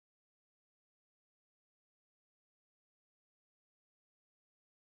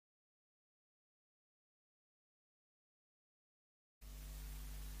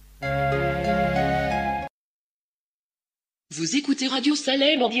Vous écoutez Radio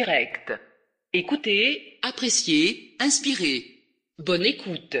Salem en direct. Écoutez, appréciez, inspirez. Bonne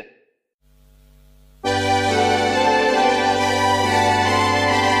écoute.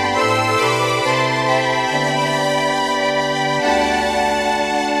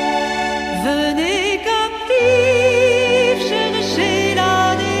 Venez captifs chercher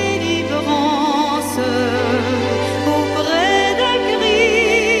la délivrance auprès de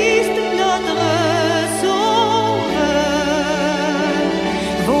Christ notre Sauveur.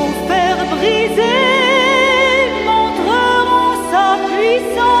 Vos fers brisés montreront sa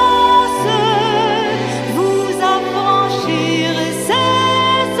puissance.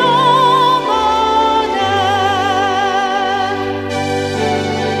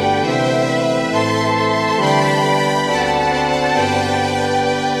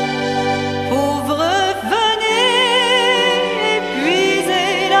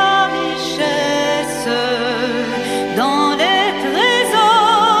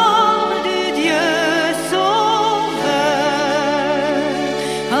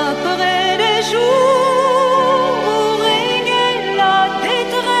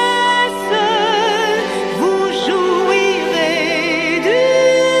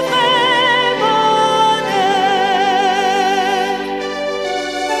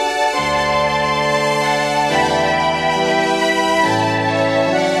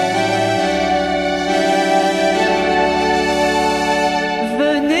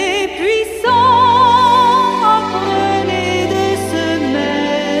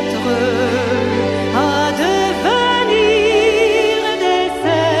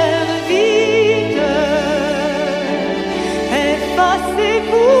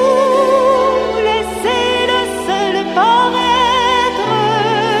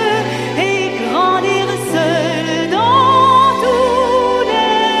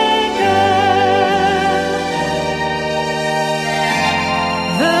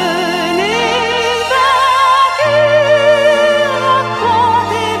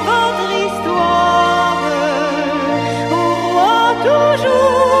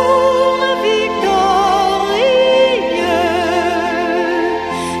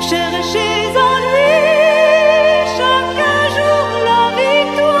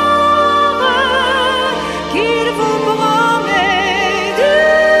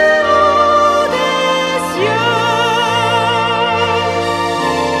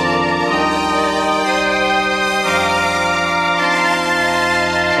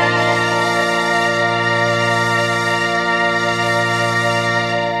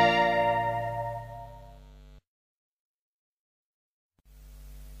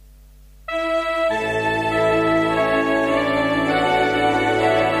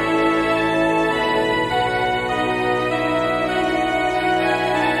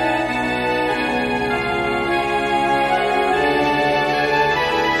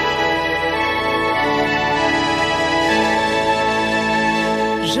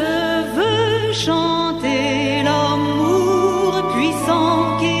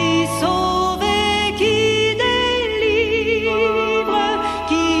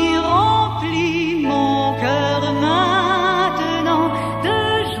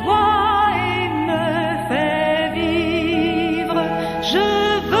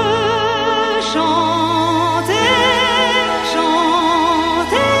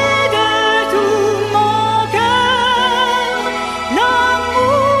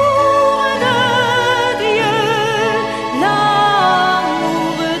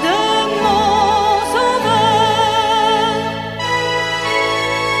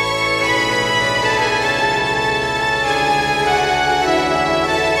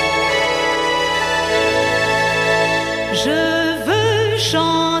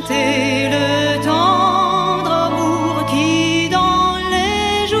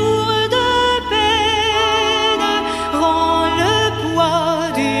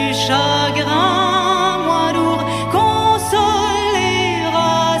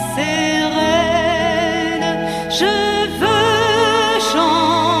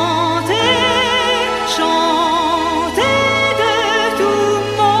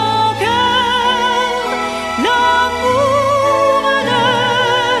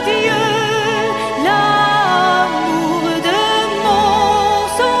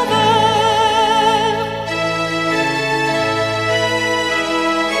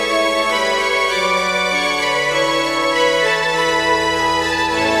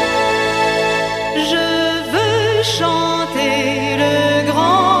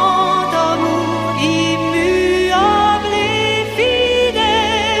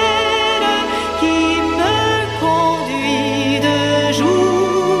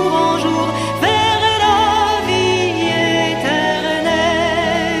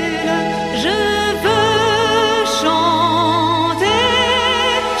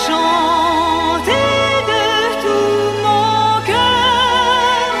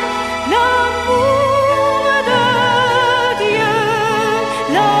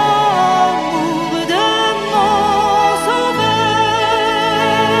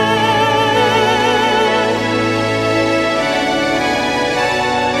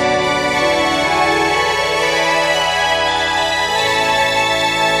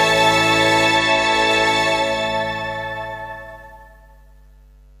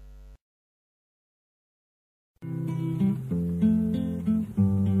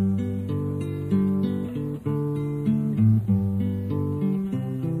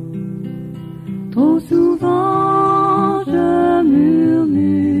 Trop souvent je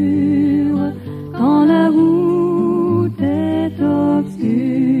murmure quand la route est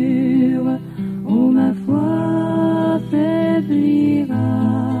obscure. Oh, ma foi faiblira,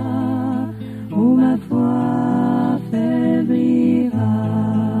 oh, ma foi faiblira.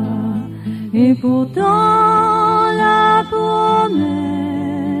 Et pourtant la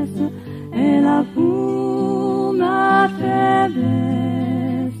promesse est là pour ma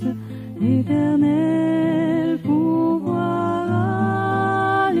faiblesse, l'Éternel pourvoira,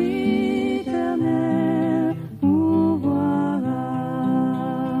 l'Éternel pourvoira.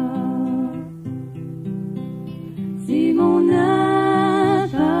 Si mon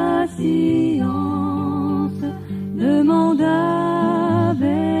impatience demande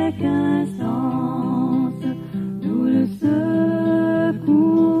avec instance, d'où le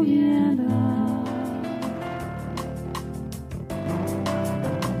secours viendra.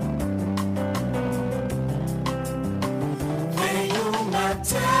 Veille au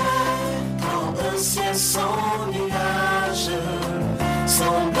matin, quand un ciel sans nuage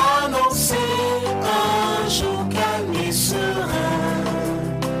semble annoncer un jour calme et serein.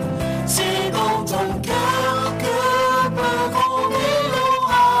 C'est dans ton cœur que peut gronder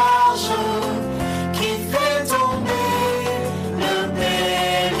l'orage qui fait tomber le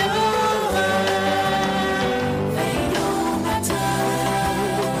pèlerin. Veille au matin,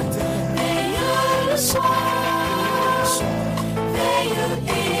 veille le soir, veille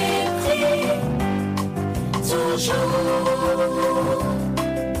et prie toujours.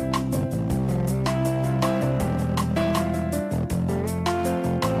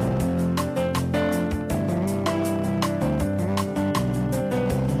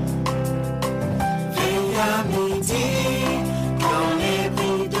 Veille à midi, quand les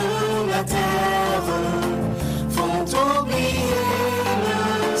bruits de la terre font oublier le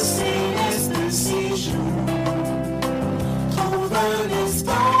céleste séjour. Trouve un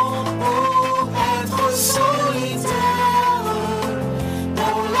instant pour être solitaire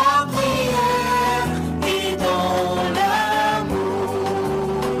dans la prière et dans l'amour.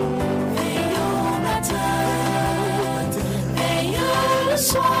 Veille au matin, veille le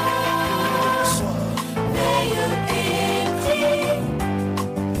soir, veille et prie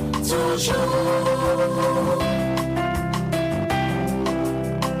toujours.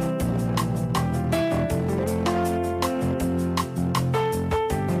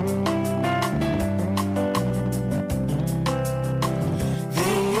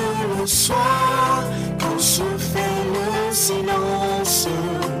 Veille le soir, quand se fait le silence,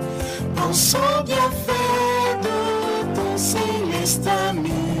 pense au bienfait de ton céleste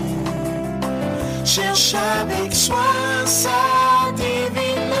ami. Cherche avec soin sa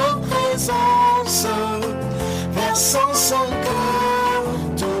divine présence, versant son cœur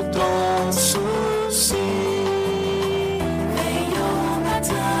tout en souci. Veille au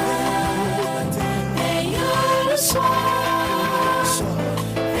matin, veille le soir,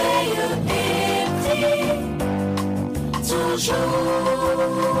 veille et prie toujours.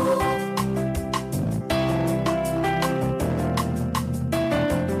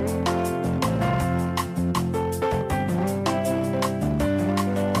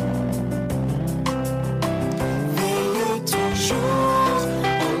 Veille toujours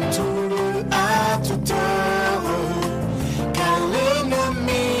en tout lieu, à toute heure, car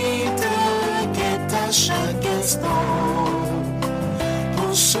l'ennemi te guette à chaque instant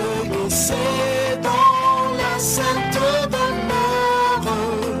pour se glisser dans la sainte demeure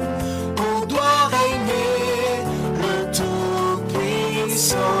où doit régner le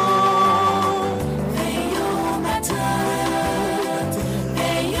Tout-Puissant. Veille au matin,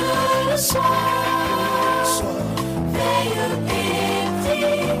 veille le soir, veille et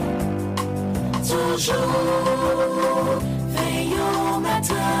prie toujours. Veille au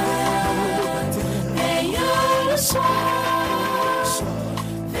matin, veille le soir,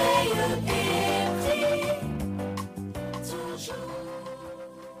 veille et prie toujours.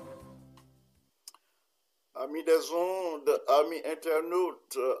 Amis des ondes, amis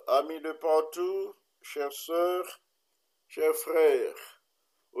internautes, amis de partout, chères sœurs, chers frères,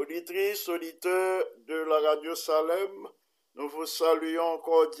 auditrices, auditeurs de la radio Salem, nous vous saluons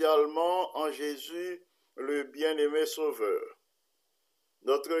cordialement en Jésus, le bien-aimé Sauveur.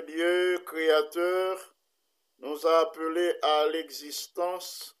 Notre Dieu créateur nous a appelés à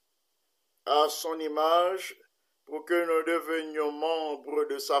l'existence, à son image, pour que nous devenions membres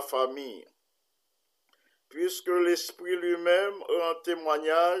de sa famille. Puisque l'Esprit lui-même rend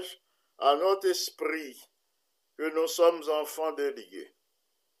témoignage à notre esprit que nous sommes enfants de Dieu.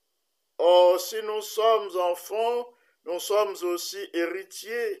 Or, si nous sommes enfants, nous sommes aussi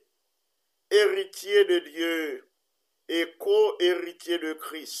héritiers, héritiers de Dieu et co-héritiers de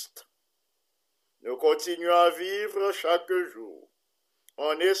Christ, nous continuons à vivre chaque jour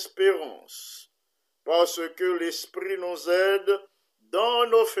en espérance, parce que l'Esprit nous aide dans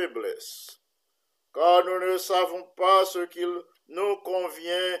nos faiblesses, car nous ne savons pas ce qu'il nous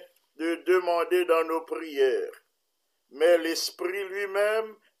convient de demander dans nos prières, mais l'Esprit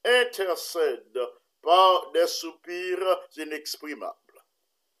lui-même intercède par des soupirs inexprimables.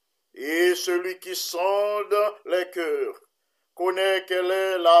 Et celui qui sonde les cœurs connaît quelle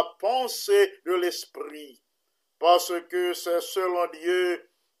est la pensée de l'Esprit, parce que c'est selon Dieu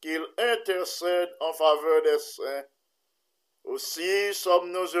qu'il intercède en faveur des saints. Aussi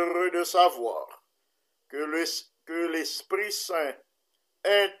sommes-nous heureux de savoir que l'Esprit Saint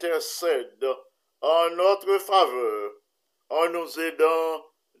intercède en notre faveur, en nous aidant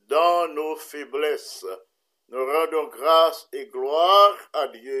dans nos faiblesses. Nous rendons grâce et gloire à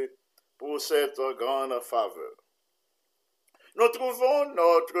Dieu pour cette grande faveur. Nous trouvons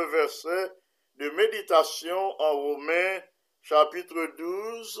notre verset de méditation en Romains chapitre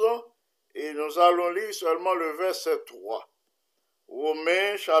 12 et nous allons lire seulement le verset 3.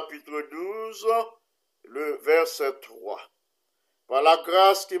 Romains chapitre 12, le verset 3. Par la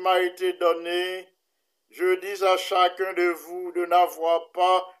grâce qui m'a été donnée, je dis à chacun de vous de n'avoir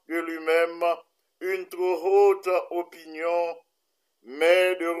pas de lui-même une trop haute opinion,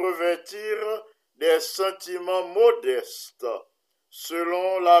 mais de revêtir des sentiments modestes,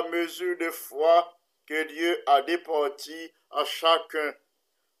 selon la mesure de foi que Dieu a départie à chacun.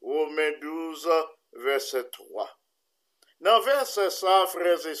 Romains 12, verset 3. Dans verset ça,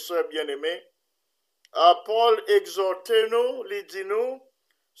 frères et sœurs bien-aimés, Paul exhortait nous, il dit nous,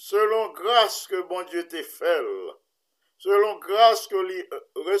 selon grâce que bon Dieu t'ait fait, selon grâce que lui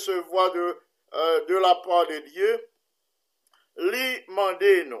recevoir de la part de Dieu, lui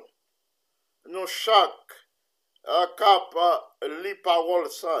mandez nous chaque cap li parole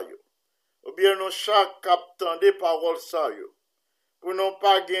ça yo, ou bien nous chaque cap tendez parole ça yo, pour non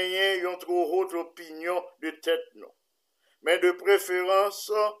pas gagner une trop haute opinion de tête non, mais de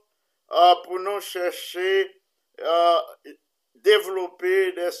préférence pour nous chercher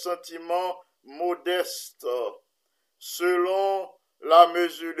développer des sentiments modestes selon la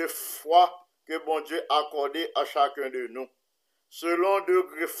mesure de foi que bon Dieu a accordé à chacun de nous. Selon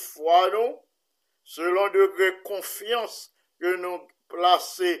degré foi nous, selon degré confiance que nous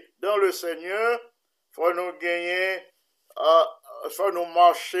plaçons dans le Seigneur, faut nous gagner, faut nous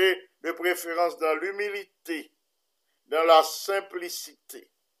marcher de préférence dans l'humilité, dans la simplicité.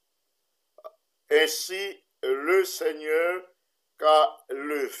 Ainsi, le Seigneur qu'a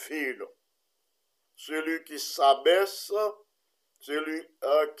levé nous. Celui qui s'abaisse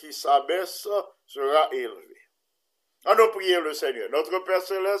sera élevé. Allons prier le Seigneur. Notre Père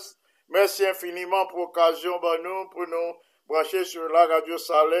Céleste, merci infiniment pour l'occasion pour nous brancher sur la radio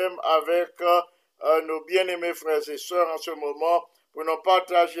Salem avec nos bien-aimés frères et sœurs en ce moment, pour nous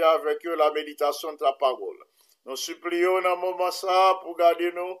partager avec eux la méditation de ta parole. Nous supplions dans un moment ça pour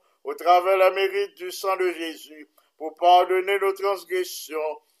garder nous au travers la mérite du sang de Jésus, pour pardonner nos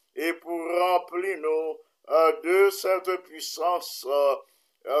transgressions et pour remplir nous de cette puissance,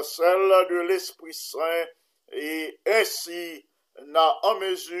 celle de l'Esprit Saint, et ainsi n'a en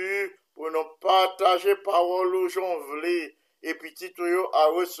mesure pour nous partager parole aux gens voulés et petit à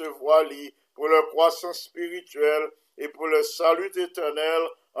recevoir pour leur croissance spirituelle et pour le salut éternel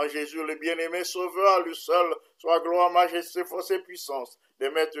en Jésus le bien-aimé Sauveur, à lui seul soit gloire, majesté, force et puissance de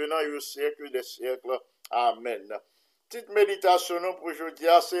maintenant et au siècle des siècles. Amen. Petite méditation pour aujourd'hui,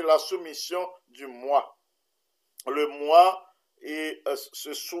 c'est la soumission du moi. Le moi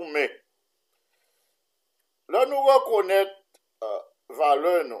se soumet. Là, nous reconnaître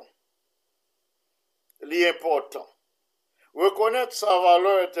valeur, non, l'important. Reconnaître sa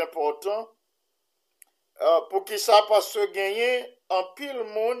valeur est important pour qu'il ça passe gagner en pile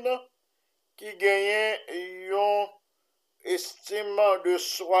monde qui gagne une estime de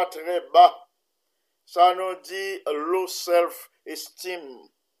soi très bas. Ça nous dit low self-esteem.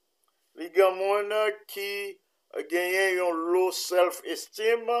 Les gens qui gagne une low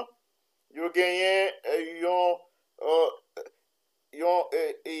self-esteem, ils gagnent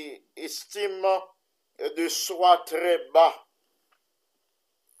une estime de soi très bas.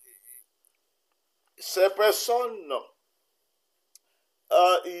 Ces personnes,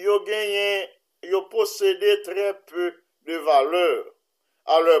 ils possédaient très peu de valeur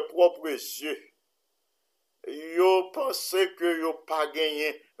à leurs propres yeux. Ils pensaient qu'ils n'ont pas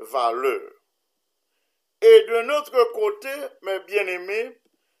gagné valeur. Et de notre côté, mes bien-aimés,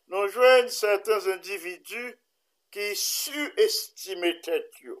 nous joignons certains individus qui surestimaient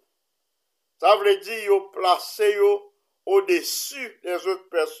tête. Ça veut dire yo placer yo au-dessus des autres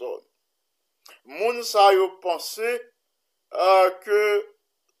personnes. Moun sa yo pensé que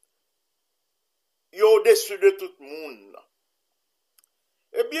yo au-dessus de tout le monde.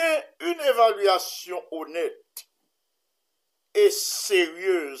 Eh bien, une évaluation honnête et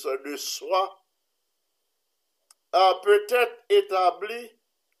sérieuse de soi peut être établie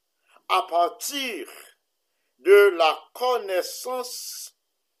à partir de la connaissance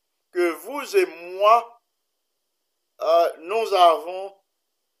que vous et moi nous avons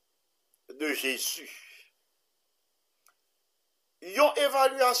de Jésus. Une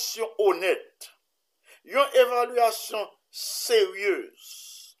évaluation honnête, une évaluation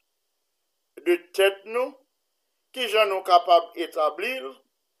sérieuse de tête nous, qui j'en nous capables d'établir,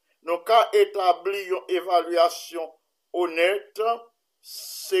 nous qu'à établir une évaluation honnête,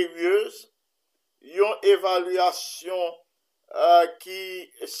 sérieuse, une évaluation qui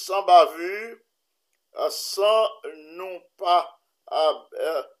sans bavure, sans nous pas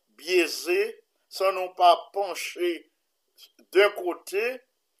biaiser, sans nous pas pencher d'un côté,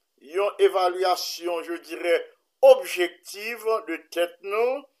 une évaluation, je dirais, objective de tête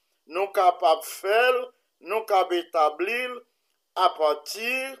nous capables de faire, nous capables d'établir à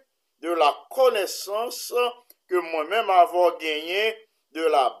partir de la connaissance que moi-même avoir gagné de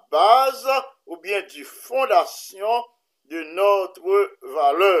la base ou bien du fondation de notre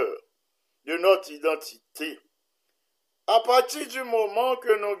valeur, de notre identité. À partir du moment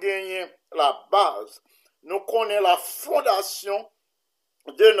que nous gagnons la base, nous connaissons la fondation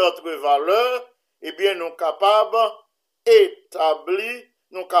de notre valeur, eh bien nous capables d'établir,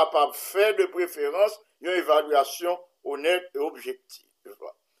 nous capables de faire de préférence une évaluation honnête et objective.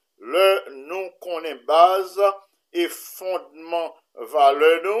 Nous connaissons base et fondement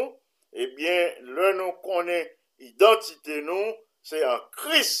valeur nous, eh bien nous connaissons identité nous, c'est en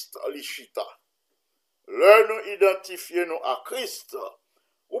Christ l'Ichita. Nous identifions nous à Christ,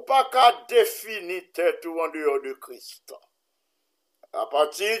 ou pas qu'à définir tête ou en dehors de Christ. À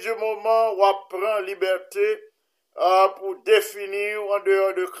partir du moment où on prend liberté pour définir en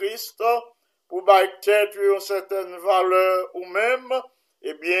dehors de Christ, pour bailler tête une certaine valeur ou même,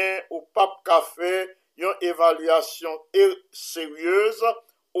 eh bien, au pape qu'a fait une évaluation sérieuse,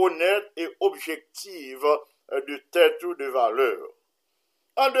 honnête et objective de tête ou de valeur.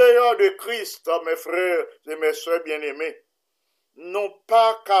 En dehors de Christ, mes frères et mes sœurs bien-aimés, non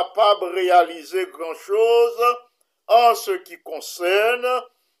pas capables de réaliser grand-chose en ce qui concerne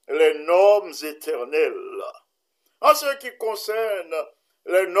les normes éternelles. En ce qui concerne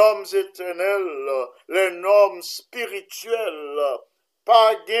les normes éternelles, les normes spirituelles,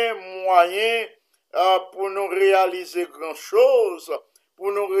 pas gain moyen pour nous réaliser grand-chose, pour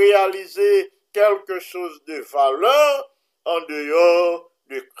nous réaliser quelque chose de valeur en dehors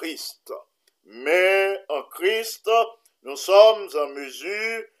de Christ. Mais en Christ, nous sommes en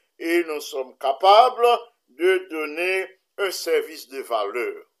mesure et nous sommes capables de donner un service de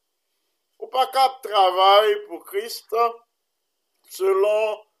valeur. Ou pas qu'à travailler pour Christ,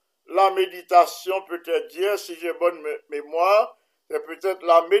 selon la méditation, peut-être dire, si j'ai bonne mémoire, c'est peut-être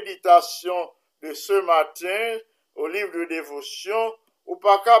la méditation de ce matin au livre de dévotion, ou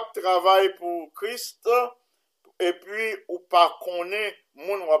pas qu'à travailler pour Christ, et puis ou pas connaît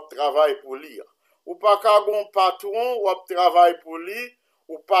moun ou travail pour lire. Ou pas qu'à gon patron ou travail pour lui,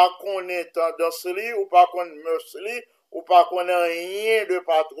 ou pas connaît tendance li, ou pas connaît mœurs li, ou pas connaît rien de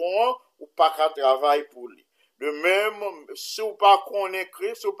patron, ou pas qu'à travail pour lui. De même, si vous pas connaît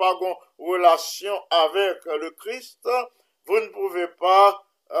Christ, ou pas gon relation avec le Christ, vous ne pouvez pas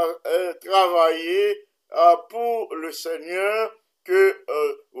travailler pour le Seigneur que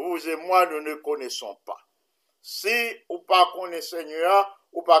vous et moi nous ne connaissons pas. Si ou pas connaît Seigneur,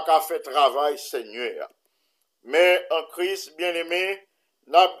 ou pas qu'à faire travail Seigneur. Mais en Christ, bien-aimé,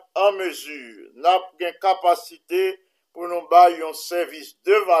 n'a en mesure, n'a une capacité pour nous bailler un service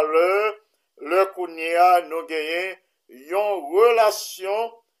de valeur, le kounia nous gagner une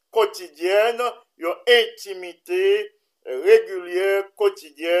relation quotidienne, une intimité régulière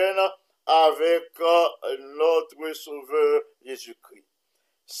quotidienne avec notre Sauveur Jésus-Christ.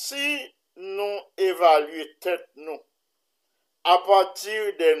 Si nous évaluons tête nous à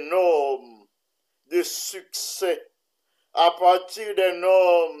partir des normes de succès, à partir des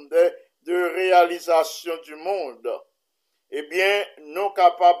normes de réalisation du monde, eh bien, nous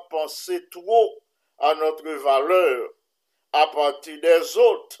capables de penser trop à notre valeur à partir des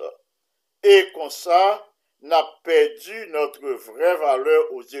autres. Et comme ça, nous avons perdu notre vraie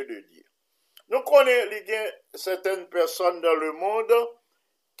valeur aux yeux de Dieu. Nous connaissons certaines personnes dans le monde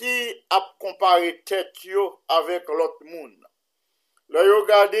qui a comparé tête avec l'autre monde. Là, yo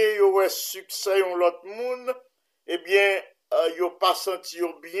gade, yo wè succès yon lot moun, eh bien, yo pas senti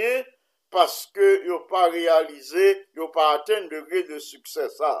yo bien, parce que yo pas réalisé, yo pas atteint degré de succès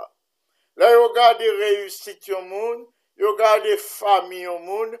ça. Là, yo gade réussite yon moun, yo gade famille yon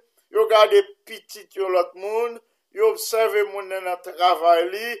moun, yo gade petit yon lot moun, yo observe moun nan travail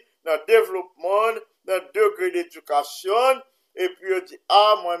li, dans développement, dans degré d'éducation, et puis yo dit,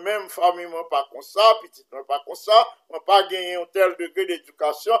 ah, moi-même, famille moi pas comme ça, petit moi pas comme ça, moi pas gagné un tel degré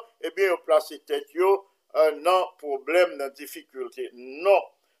d'éducation, eh bien, yo place tête yo, non problème, dans difficulté. Non,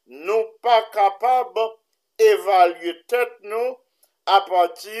 nous pas capables d'évaluer tête nous à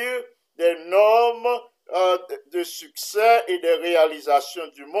partir des normes de succès et des réalisations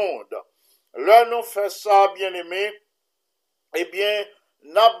du monde. Là, nous fait ça, bien aimé, eh bien,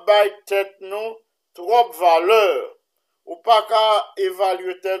 n'a pas tête nous trop valeur. Ou pas qu'à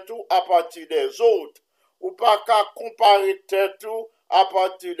évaluer tête tout à partir des autres. Ou pas qu'à comparer tête tout à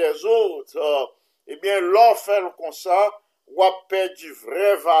partir des autres. Eh bien, l'on fait comme ça, ou a perdu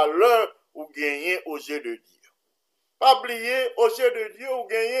vraie valeur ou gagner aux yeux de Dieu. Pas oublier, aux yeux de Dieu, ou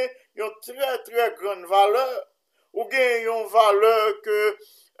gagner une très très grande valeur. Ou gagner une valeur que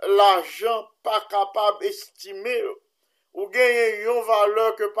l'argent pas capable d'estimer. Ou gagner une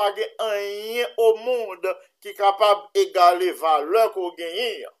valeur que pas rien au monde qui est capable d'égaler valeur qu'on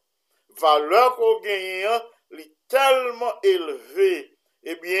gagne. Valeur qu'on gagne, est tellement élevée.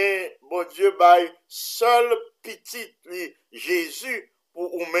 Eh bien, bon Dieu, bail seul petit Jésus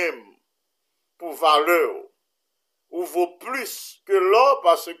pour vous-même, pour valeur. Ou vaut plus que l'or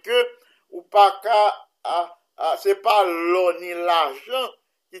parce que ou pas qu'à c'est pas l'or ni l'argent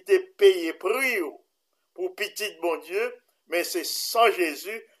qui te payé prix pour petit bon Dieu, mais c'est sans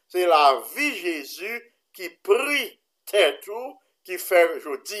Jésus, c'est la vie Jésus qui prie tête tout, qui fait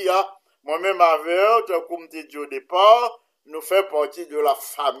jodi moi-même avec comme tu dis au départ, nous fait partie de la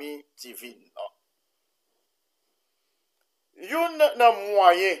famille divine. Yon nan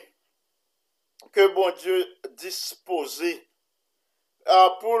moyen que bon Dieu disposé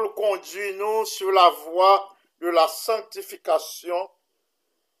pour le conduire nous sur la voie de la sanctification.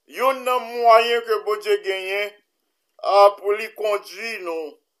 Yon nan moyen que bon Dieu gagne pour lui conduire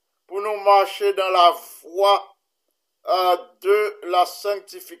nous, pour nous marcher dans la voie de la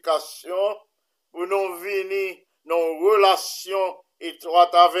sanctification, pour nous venir dans une relation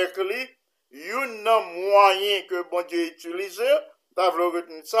étroite avec lui. Yon nan moyen que bon Dieu utilise,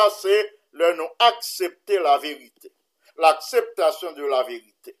 ça c'est le nous accepter la vérité, l'acceptation de la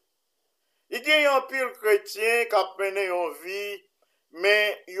vérité. Il y a un pile chrétien qui a mené une vie,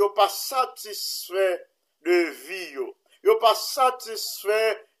 mais il n'est pas satisfait de vie, il n'est pas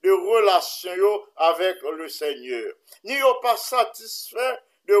satisfait de relation avec le Seigneur, ni il n'est pas satisfait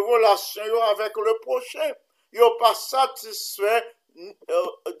de relation avec le prochain, il n'est pas satisfait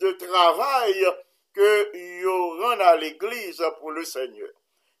de travail que il rend à l'église pour le Seigneur.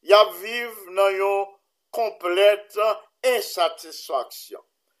 Il vivent dans une complète insatisfaction.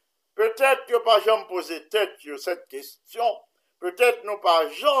 Peut-être que pas jamais poser tête sur cette question. Peut-être nous pas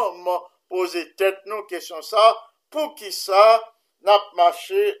jamais poser tête nous question ça. Pour qui ça n'a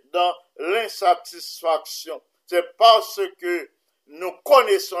marché dans l'insatisfaction? C'est parce que nous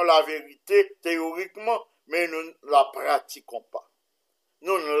connaissons la vérité théoriquement, mais nous ne la pratiquons pas.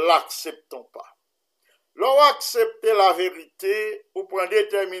 Nous ne l'acceptons pas. Lorsqu'on accepte la vérité, ou prend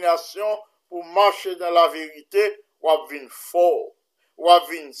détermination pour marcher dans la vérité, ou devient fort, ou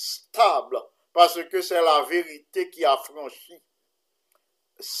devient stable, parce que c'est la vérité qui a franchi.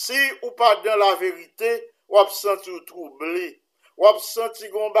 Si ou pas dans la vérité, ou a senti troublé, ou a senti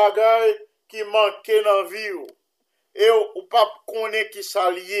gon bagay qui manquait dans vie, et ou pas connaît qui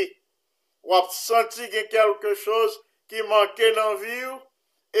s'allier, ou a senti quelque chose qui manquait dans vie,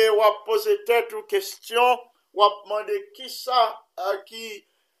 et ou a posé tête ou question, ou a demandé qui ça qui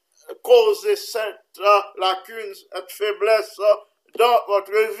cause cette lacune, cette faiblesse dans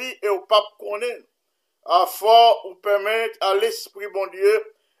votre vie et ou pas connaître. Faut ou permettre à l'Esprit bon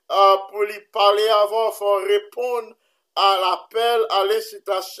Dieu pour lui parler avant, faut répondre à l'appel, à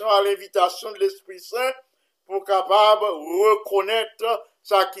l'incitation, à l'invitation de l'Esprit Saint pour capable reconnaître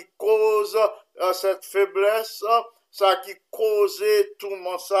ça qui cause cette faiblesse, ça qui causait tout le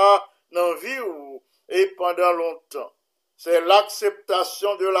monde ça dans la vie et pendant longtemps. C'est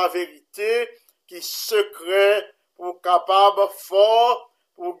l'acceptation de la vérité qui se crée pour capable fort,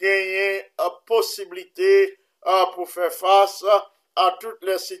 pour gagner possibilité pour faire face à toutes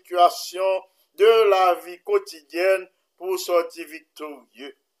les situations de la vie quotidienne pour sortir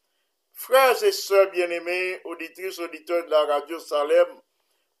victorieux. Frères et sœurs bien-aimés, auditrices, auditeurs de la radio Salem,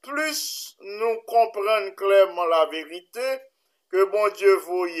 plus nous comprenons clairement la vérité, que bon Dieu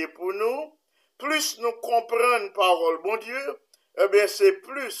voyait pour nous, plus nous comprenons parole bon Dieu, eh bien c'est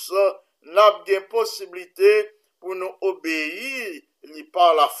plus nous avons des possibilités pour nous obéir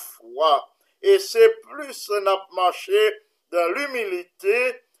par la foi. Et c'est plus nous avons marché dans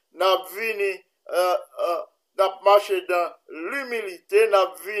l'humilité, nous avons marché dans l'humilité, nous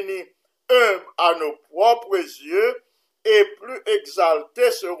avons venu humble à nos propres yeux, et plus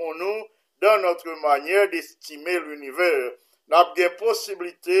exaltés serons-nous dans notre manière d'estimer l'univers. Nous avons des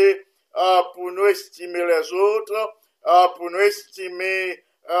possibilités pour nous estimer les autres, pour nous estimer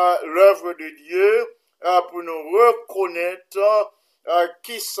l'œuvre de Dieu, pour nous reconnaître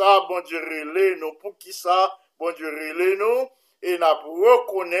qui ça, bon Dieu, relève nous, pour qui ça, bon Dieu, relève nous, et nous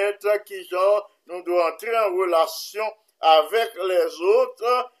reconnaître qui genre nous devons entrer en relation avec les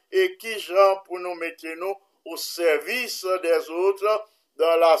autres, et qui genre pour nous mettre nous au service des autres,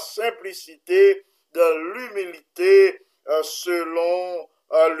 dans la simplicité, dans l'humilité, selon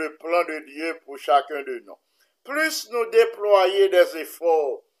le plan de Dieu pour chacun de nous. Plus nous déployer des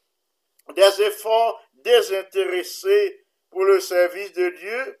efforts désintéressés pour le service de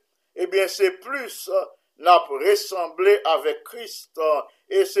Dieu, eh bien c'est plus ressembler avec Christ,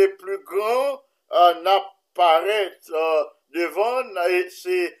 et c'est plus grand n'apparaître devant, et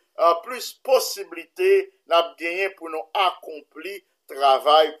c'est plus possibilité n'a gagné pour nous accomplir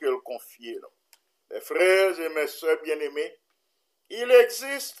travail que le confier. Mes frères et mes sœurs bien-aimés, il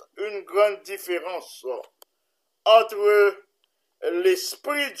existe une grande différence entre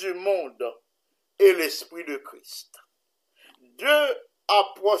l'esprit du monde et l'esprit de Christ. Deux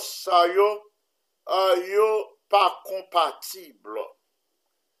approches yo pas compatibles.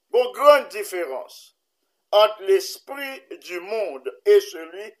 Une grande différence entre l'esprit du monde et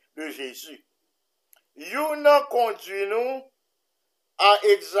celui de Jésus. Yon conduit nous à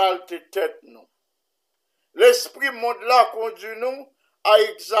exalter tête nous. L'esprit monde là conduit nous à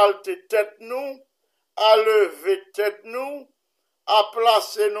exalter tête nous, à lever tête nous, à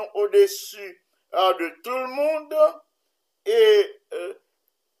placer nous au-dessus de tout le monde, et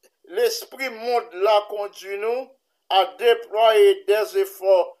l'esprit monde là conduit nous à déployer des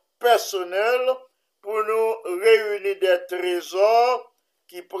efforts personnels pour nous réunir des trésors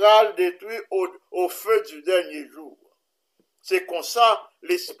qui pourront détruire au feu du dernier jour. C'est comme ça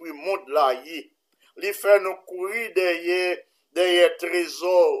l'esprit monde là y est. Il fait nous courir derrière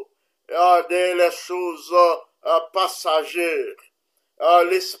trésors, derrière les choses passagères.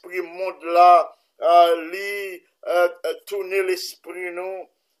 L'esprit monde là, tourner l'esprit nous,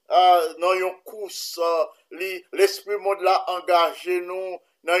 dans une course, l'esprit monde là engagé nous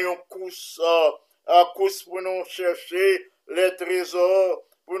dans une course pour nous chercher les trésors,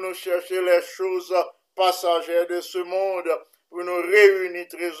 pour nous chercher les choses passagères de ce monde, pour nous réunir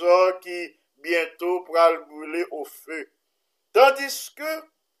trésors qui bientôt pourra brûler au feu. Tandis que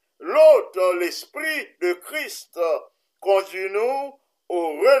l'autre, l'esprit de Christ, conduit nous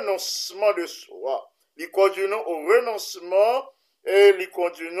au renoncement de soi. Il conduit nous au renoncement et il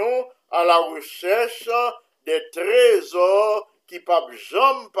conduit nous à la recherche des trésors qui ne peuvent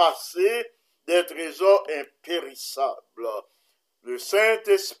jamais passer, des trésors impérissables. Le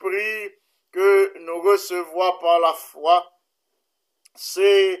Saint-Esprit que nous recevons par la foi,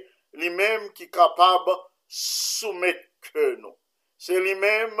 c'est lui-même qui est capable de soumettre que nous. C'est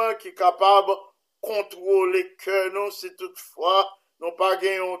lui-même qui est capable de contrôler que nous, si toutefois nous pas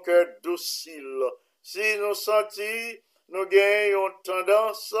gagnons un cœur docile. Si nous sentons, nous gagnons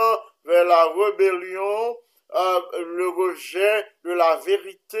tendance vers la rébellion, le rejet de la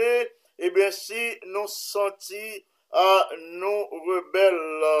vérité, et bien si nous sentons nous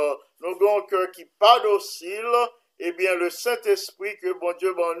rebelles, nous avons un cœur qui n'est pas docile, eh bien le Saint-Esprit que bon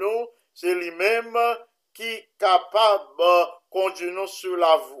Dieu bon nous, c'est lui-même qui est capable de conduire nous sur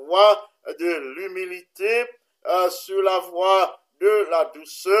la voie de l'humilité, sur la voie de la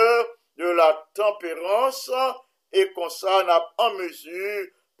douceur, de la tempérance, et comme ça, on a en mesure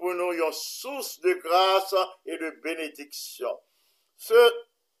pour nous une source de grâce et de bénédiction.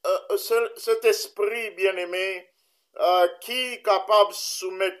 Cet esprit bien-aimé qui est capable de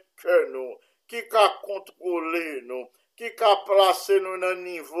soumettre que nous, qui est capable de contrôler nous, qui est capable de placer nous dans un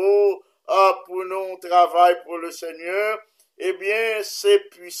niveau pour nous travailler pour le Seigneur, eh bien, c'est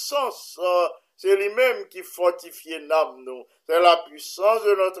puissance, c'est lui-même qui fortifie l'âme nous. C'est la puissance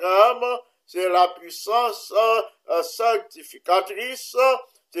de notre âme, c'est la puissance sanctificatrice,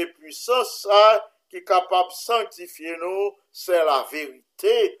 c'est puissance qui est capable de sanctifier nous, c'est la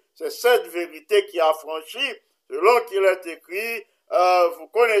vérité. C'est cette vérité qui a franchi, selon qu'il est écrit, vous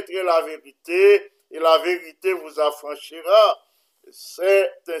connaîtrez la vérité, et la vérité vous affranchira.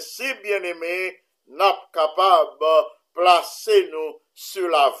 C'est ainsi, bien-aimé, nous sommes capables placer nous sur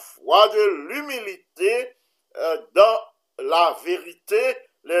la voie de l'humilité, dans la vérité,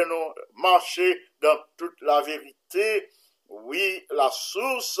 les nous marcher dans toute la vérité. Oui, la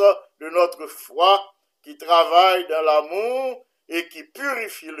source de notre foi qui travaille dans l'amour et qui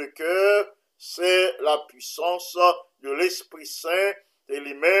purifie le cœur, c'est la puissance de l'Esprit Saint, c'est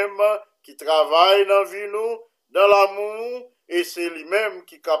lui-même qui travaille dans vie nous, dans l'amour, et c'est lui-même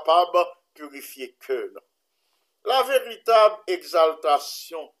qui est capable de purifier le cœur. La véritable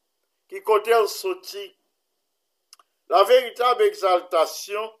exaltation, qui côté elle sorti, la véritable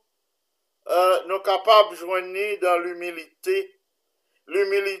exaltation, nous capables de joindre dans l'humilité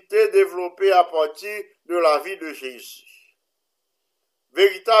développée à partir de la vie de Jésus.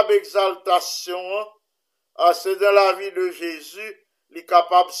 Véritable exaltation, c'est dans la vie de Jésus, il est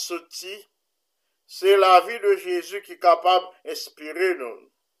capable de sortir. C'est la vie de Jésus qui est capable d'inspirer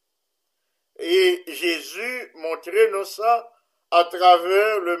nous. Et Jésus montrait nous ça à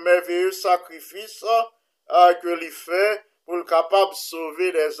travers le merveilleux sacrifice que l'il fait pour être capable de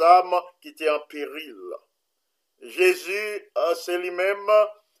sauver les âmes qui étaient en péril. Jésus, c'est lui-même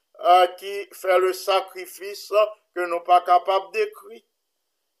qui fait le sacrifice que nous ne sommes pas capables d'écrire.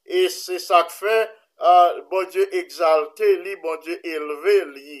 Et c'est ça que fait, bon Dieu exalté, lui, bon Dieu élevé,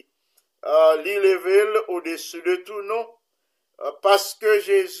 lui levé au-dessus de tout nom, parce que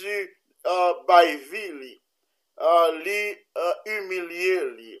Jésus baille vie, lui humilié,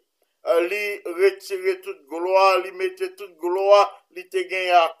 lui retirer toute gloire, lui mettait toute gloire, lui te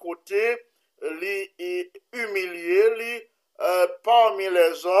gagné à côté, lui humilié, lui parmi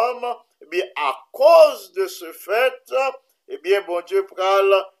les hommes, eh bien à cause de ce fait, eh bien bon Dieu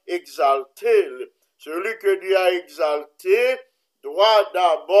pral exalter. Celui que Dieu a exalté doit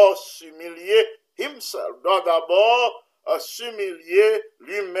d'abord s'humilier himself, doit d'abord s'humilier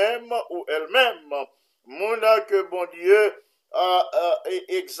lui-même ou elle-même. Moun que bon Dieu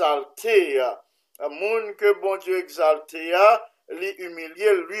exalté, moun que bon Dieu exalté, lui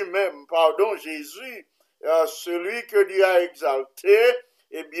humilier lui-même, pardon, Jésus, celui que Dieu a exalté,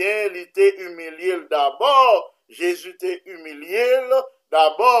 eh bien, il était humilié d'abord, Jésus était humilié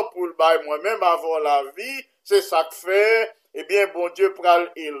d'abord pour le bail moi-même avoir la vie, c'est ça que fait, eh bien, bon Dieu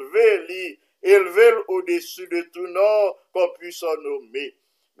pral élever au-dessus de tout nom qu'on puisse nommer.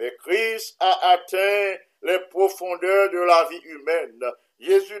 Mais Christ a atteint les profondeurs de la vie humaine.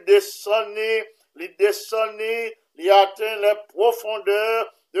 Jésus descendit, il atteint les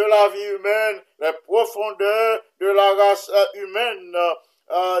profondeurs de la vie humaine, les profondeurs de la race humaine.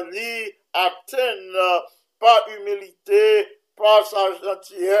 Il atteint par humilité, par sa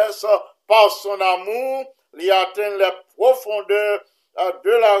gentillesse, par son amour, il atteint les profondeurs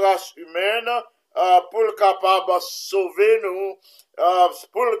de la race humaine pour le capable de sauver nous,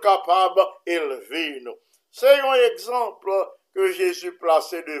 pour le capable d'élever nous. C'est un exemple que Jésus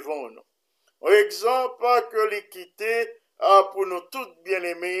plaçait devant nous. Un exemple que l'équité pour nous toutes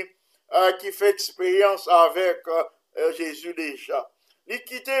bien-aimés qui fait expérience avec Jésus déjà.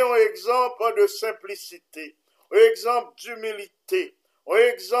 L'équité est un exemple de simplicité, un exemple d'humilité, un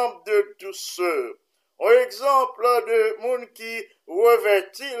exemple de douceur, un exemple de monde qui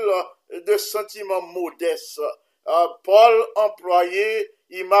revêtit de sentiments modestes. Paul employé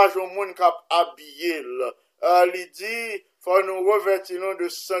image au monde qui a habillé. Il dit, faut nous revêtir de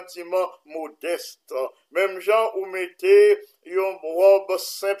sentiments modestes. Même gens où mettez une robe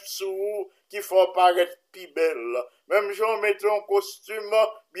simple sous vous qui faut paraître plus belle. Même gens mettez un costume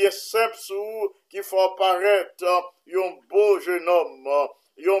bien simple sous vous qui faut paraître un beau jeune homme,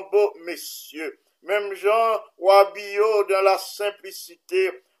 un beau monsieur. Même gens ou habillés dans la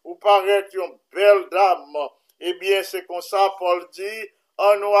simplicité ou paraître une belle dame. Eh bien, c'est comme ça, Paul dit,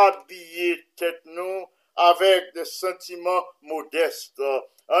 on nous habille tête nous avec des sentiments modestes.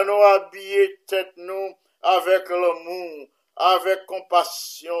 On nous habille tête nous avec l'amour, avec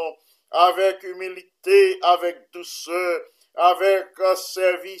compassion, avec humilité, avec douceur, avec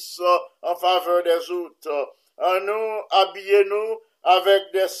service en faveur des autres. On nous habille nous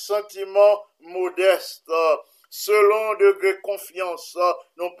avec des sentiments modestes, selon degré de confiance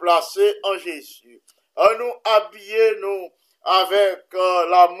nous placer en Jésus. On nous habille nous avec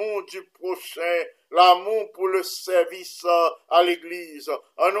l'amour du prochain, l'amour pour le service à l'église.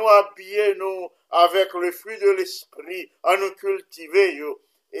 On nous habille nous avec le fruit de l'esprit, on nous cultiver.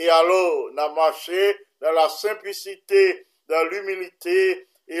 Et alors, on a marché dans la simplicité, dans l'humilité,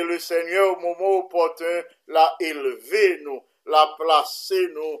 et le Seigneur, au moment opportun, l'a élevé nous, l'a placé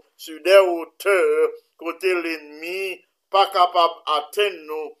nous sur des hauteurs, côté l'ennemi, pas capable d'atteindre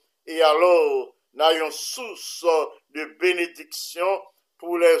nous. Et alors, nous avons une source de bénédiction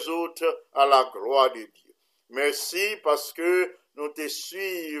pour les autres à la gloire de Dieu. Merci parce que nous te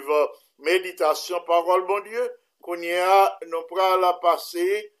suivons. Méditation, parole, bon Dieu, qu'on y a, nous pourrons la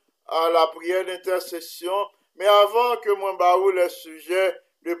passer à la prière d'intercession. Mais avant que moi baou le sujet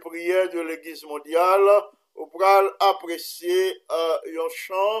de prière de l'Église mondiale, on pourra apprécier un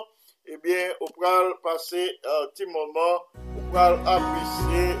chant, eh bien, on pourra passer un petit moment, on pourra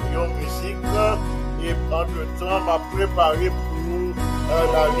apprécier une musique, et entre-temps, m'a préparé pour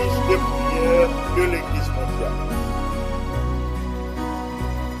la liste de prières de l'Église mondiale.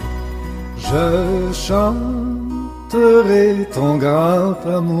 Je chanterai ton grand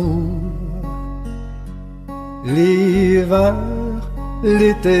amour, l'hiver,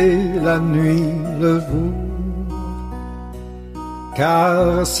 l'été, la nuit, le jour,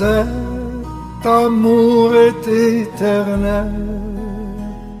 car cet amour est éternel,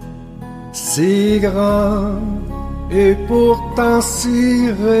 si grand et pourtant si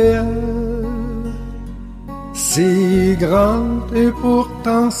réel, si grand et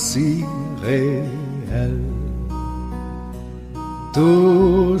pourtant si réel.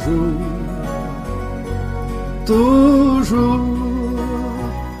 Toujours, toujours,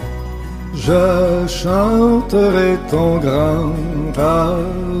 je chanterai ton grand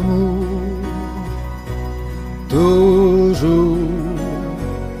amour. Toujours,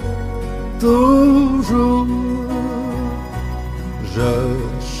 toujours, je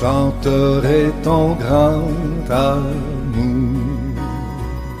chanterai ton grand amour.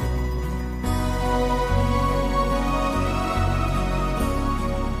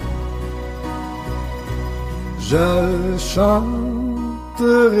 Je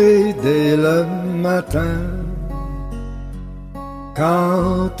chanterai dès le matin,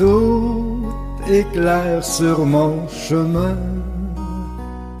 quand tout éclaire sur mon chemin.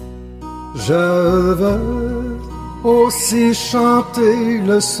 Je veux aussi chanter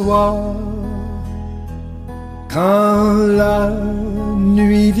le soir, quand la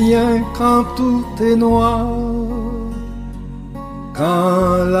nuit vient, quand tout est noir.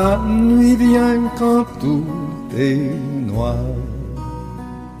 Quand la nuit vient, quand tout est noir.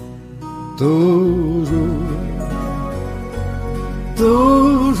 Toujours,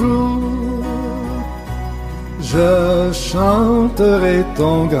 toujours, je chanterai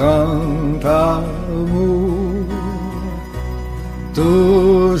ton grand amour.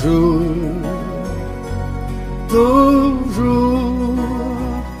 Toujours, toujours,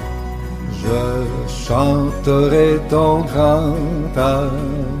 je chanterai ton grand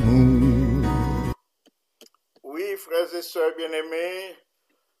amour. Oui, frères et sœurs bien-aimés,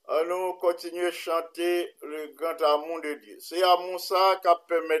 nous continuons à chanter le grand amour de Dieu. C'est amour ça qui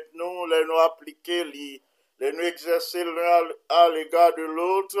permet nous de nous appliquer, de nous exercer l'un à l'égard de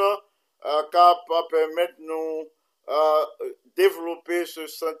l'autre, qui permet nous développer ce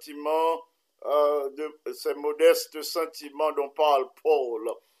sentiment, ce modeste sentiment dont parle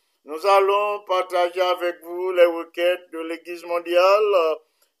Paul. Nous allons partager avec vous les requêtes de l'Église mondiale.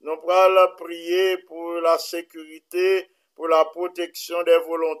 Nous allons prier pour la sécurité, pour la protection des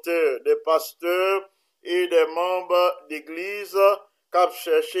volontaires, des pasteurs et des membres d'Église qui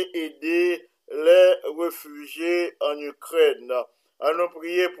cherchent à aider les réfugiés en Ukraine. Nous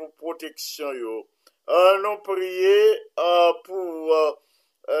prier pour protection. Nous prier pour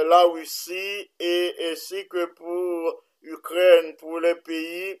la Russie et ainsi que pour l'Ukraine, pour les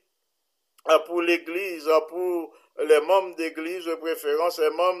pays, pour l'Église, pour les membres d'Église, de préférence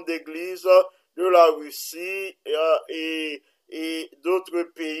les membres d'Église de la Russie et d'autres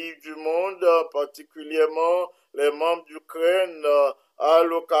pays du monde, particulièrement les membres d'Ukraine, à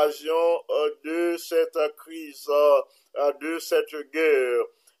l'occasion de cette crise, de cette guerre.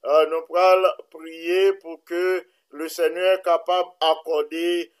 Nous allons prier pour que le Seigneur est capable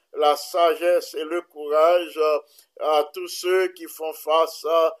d'accorder la sagesse et le courage à tous ceux qui font face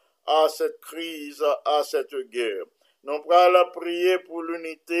à cette crise, à cette guerre. Nous allons prier pour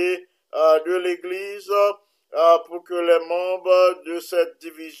l'unité de l'Église, pour que les membres de cette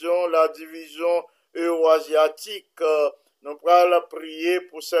division, la division euro-asiatique, nous allons prier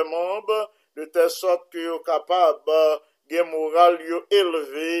pour ces membres de telle sorte qu'ils soient capables de moral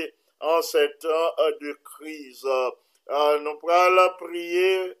élevé en ces temps de crise. Nous allons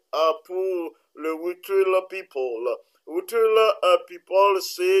prier pour le Rutul People. Rutul People,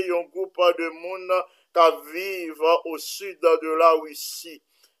 c'est un groupe de monde qui vivent au sud de la Russie.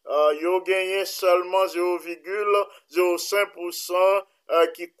 Ils ont gagné seulement 0,05%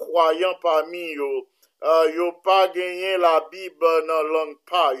 qui croyant parmi eux. Ils n'ont pas gagné la Bible dans la langue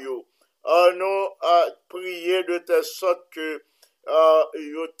pa yo. Nous prier de telle sorte que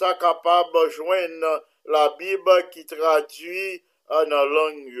ils sont capables de joindre la Bible qui traduit dans la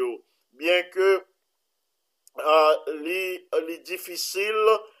langue yo. Bien que les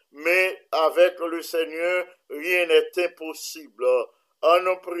difficiles, mais avec le Seigneur, rien n'est impossible.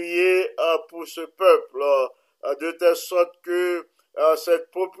 On prié pour ce peuple, de telle sorte que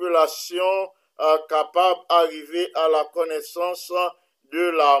cette population capable d'arriver à la connaissance de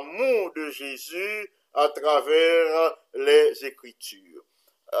l'amour de Jésus à travers les Écritures.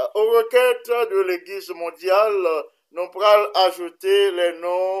 Aux requêtes de l'Église mondiale, nous pourrons ajouter les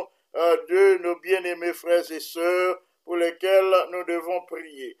noms de nos bien-aimés frères et sœurs pour lesquels nous devons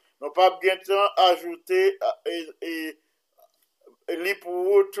prier. Nous pas bien temps ajouter et lire pour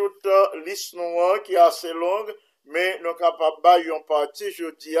vous toute liste noire qui est assez longue, mais nous sommes capables de faire une partie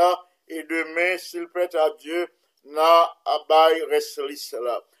jeudi et demain, s'il plaît à Dieu, n'a abaye reste liste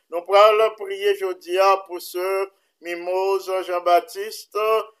là. Nous pourrons prier jeudi pour ce Mimose Jean-Baptiste,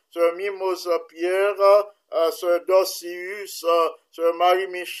 ce Mimose Pierre, ce Docius, ce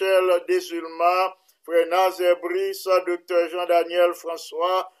Marie-Michel Desulma, frère Nazaire Brice, docteur Jean-Daniel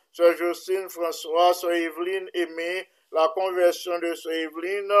François, ce Justine François, ce Evelyne Aimé, la conversion de ce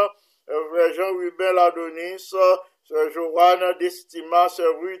Evelyne, frère Jean-Ruben Ladonis, ce Joanne Destima, ce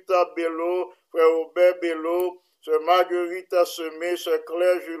Ruth Bello, frère Robert Bello, ce Marguerite Semé, ce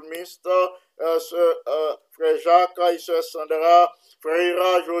Claire Julmiste, ce frère Jacques et ce Sandra,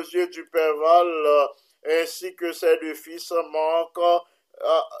 frère Josier Duperval, ainsi que ses deux fils Marc,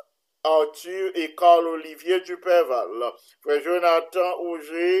 Arthur et Carl Olivier Duperval, frère Jonathan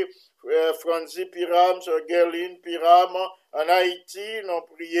Auger, frère Franzi Piram, sœur Gerline Piram, en Haïti, nous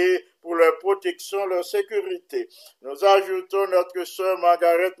prions pour leur protection, leur sécurité. Nous ajoutons notre sœur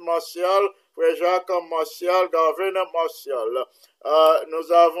Margaret Martial, frère Jacques Martial, Darwin Martial.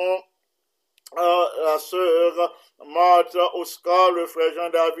 Nous avons la sœur Marthe Oscar, le frère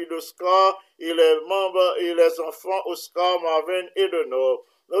Jean-David Oscar, et les membres et les enfants Oscar, Marvin et Denor.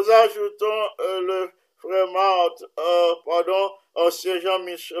 Nous ajoutons le frère Marthe, ancien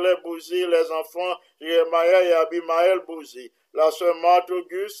Jean-Michel Bouzy, les enfants Jérémia et Abimaël Bouzy. La sœur Marthe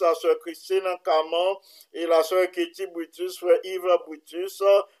Auguste, la sœur Christine Camon et la sœur Kitty Boutus, frère Yves Boutus,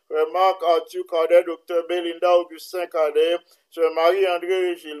 frère Marc Arthur Cadet, docteur Belinda Augustin Cadet, sœur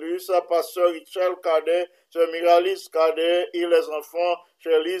Marie-André Régilus, pasteur Richel Cadet, sœur Miralis Cadet et les enfants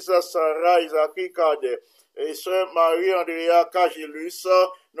Chélise Sarah Isaki Cadet. Et sœur Marie-Andrea Cagilus,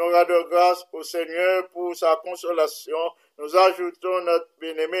 nous rendons grâce au Seigneur pour sa consolation. Nous ajoutons notre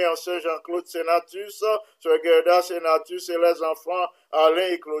bien-aimé ancien Jean-Claude Sénatus, sœur Gerda Sénatus et les enfants Alain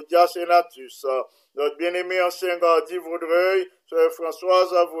et Claudia Sénatus. Notre bien-aimé ancien Gardi Vaudreuil, sœur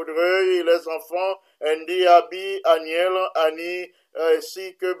Françoise Vaudreuil et les enfants Andy Abi, Aniel, Annie,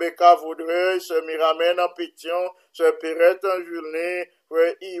 ainsi que Becca Vaudreuil, sœur Miramène Pétion, sœur Perrette Julien,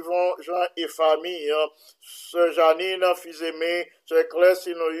 frère Yvon, Jean et famille, sœur Janine Fils-Aimé, sœur Claire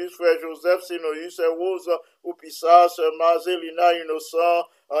Sinoïus, frère Joseph Sinoïus, sœur Rose Oupissa, sœur Marcelina Innocent,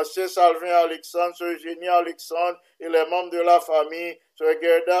 ancien Salvin Alexandre, sœur Eugénie Alexandre et les membres de la famille, sœur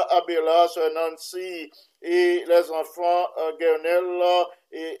Gerda Abela, sœur Nancy et les enfants Guernel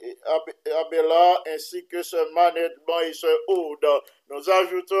et Abela, ainsi que sœur Manette Ban et sœur Aude. Nous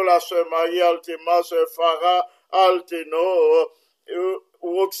ajoutons la sœur Marie Altema, sœur Farah Alteno,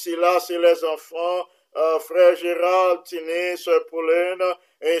 Roxilas et les enfants, frère Gérald Tiné, sœur Pauline,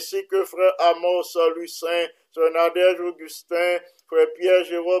 ainsi que frère Amos Lucin, sœur Nadège Augustin, frère Pierre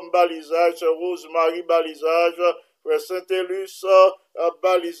Jérôme Balisage, sœur Rose-Marie Balisage, frère Saint-Élus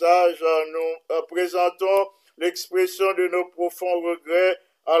Balisage. Nous présentons l'expression de nos profonds regrets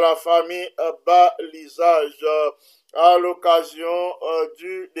à la famille Balisage à l'occasion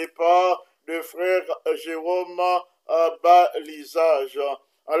du départ de frère Jérôme Balisage.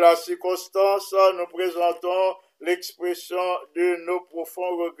 En la circonstance, nous présentons l'expression de nos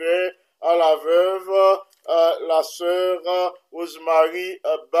profonds regrets à la veuve, la sœur Rose-Marie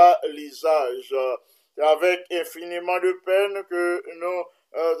Balisage. C'est avec infiniment de peine que nous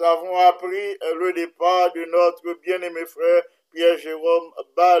avons appris le départ de notre bien-aimé frère Pierre-Jérôme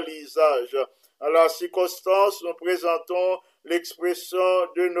Balisage. En la circonstance, nous présentons l'expression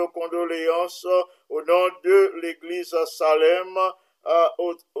de nos condoléances au nom de l'Église Salem,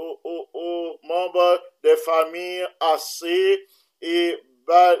 aux membres des familles AC et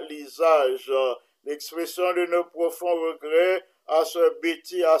Balisage. L'expression de nos profonds regrets à sœur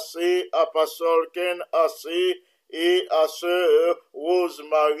Betty AC, à pasteur Ken AC et à sœur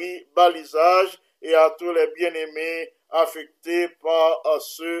Rose-Marie Balisage et à tous les bien-aimés affectés par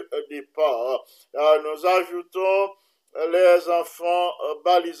ce départ. Nous ajoutons les enfants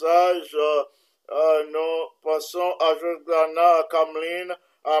Balisage. Nous passons à Jordana, à Cameline,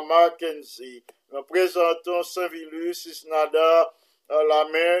 à Mackenzie. Nous présentons Saint-Vilus, Isnada, la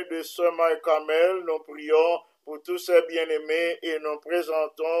main de Sœur Marie-Carmel, nous prions pour tous ces bien-aimés et nous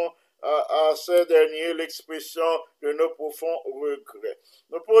présentons à ces derniers l'expression de nos profonds regrets.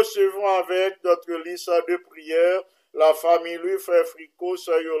 Nous poursuivons avec notre liste de prières, la famille Louis, Frère Fricot,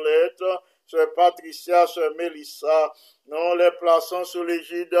 Sœur Yolette, Sœur Patricia, Sœur Mélissa. Nous les plaçons sous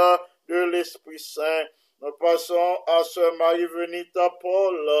l'égide de l'Esprit Saint. Nous passons à Sœur Marie-Venita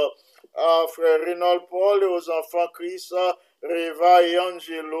Paul, à Frère Reynold Paul et aux enfants Chris, Reva et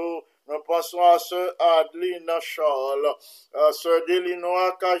Angelo. Nous passons à Sœur Adeline Charles, à Sœur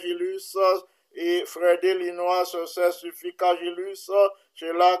Delinois Cagilus et Frère Delinois, Sœur Suffit Cagilus,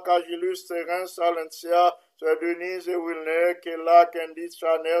 Sheila Cagilus, Terence Salentia, Sœur Denise et Wilner, Kela, Candice,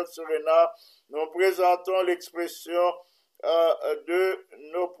 Chanel, Serena. Nous présentons l'expression de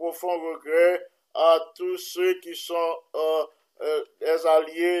nos profonds regrets à tous ceux qui sont des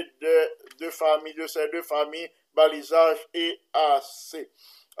alliés de ces deux familles, Balisage et AC.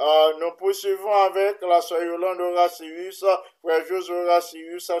 Nous poursuivons avec la Sœur Yolande Horacius, Frère José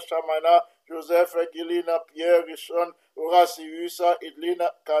Horacius, Chamana, Joseph, Guilina, Pierre, Richon, Horacius,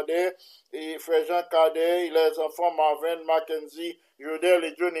 Idlina, Cadet, et Frère Jean Cadet, et les enfants Marvin, Mackenzie, Jodel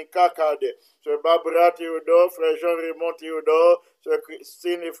et Jonica Cadet. Sœur Barbara Théodore, Frère Jean-Raymond Théodore, Sœur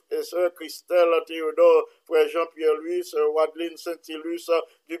Christine et Sœur Christelle Théodore, Frère Jean-Pierre-Louis, Sœur Wadeline Saint-Ilus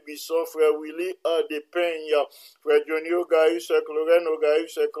Dubisson, Frère Willy Despeignes, Frère Johnny Ogaïus, Sœur Clorène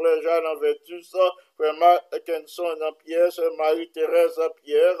Ogaïus, Sœur Claire Jeanne Envertus, Frère Mackenson Pierre, Sœur Marie-Thérèse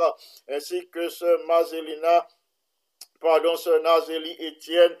Pierre, ainsi que Sœur Sœur Nazélie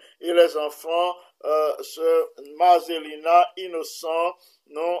Étienne et les enfants, Sœur Mazélina Innocent.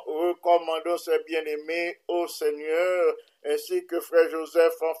 Nous recommandons ces bien-aimés au Seigneur, ainsi que Frère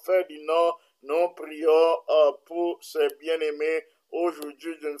Joseph Ferdinand. Nous prions pour ces bien-aimés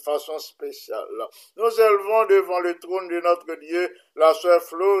aujourd'hui d'une façon spéciale. Nous élevons devant le trône de notre Dieu la Sœur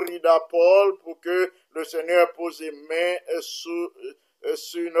Florida Paul pour que le Seigneur pose ses mains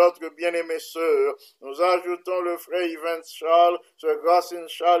sur notre bien-aimée sœur. Nous ajoutons le frère Yvan Charles, Sœur Gracine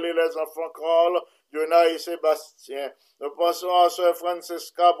Charles et les enfants Carl, Jonah et Sébastien. Nous passons à Sœur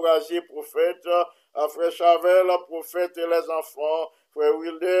Francesca Brasier, prophète, à Frère Chavel, prophète et les enfants, Frère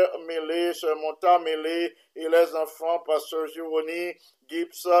Wilder Mélé, Sœur Monta Mélé et les enfants, Pasteur Gironi,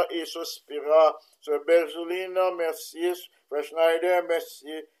 Gibbs et Sospira, Sœur Bergeline Mercier, Frère Schneider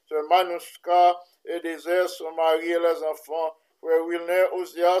Mercier, Sœur Manouchka et Désert, son mari et les enfants, Frère Wilner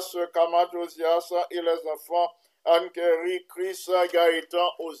Ozias, Sœur Kamat Ozias et les enfants, Anne-Kerry, Chris, Gaëtan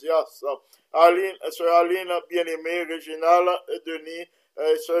Ozias, Sœur Aline bien-aimée, Réginal Denis,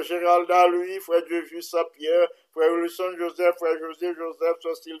 Sœur Géralda Louis, Frère Dieu-Juste Pierre, Frère Wilson Joseph, Frère José Joseph,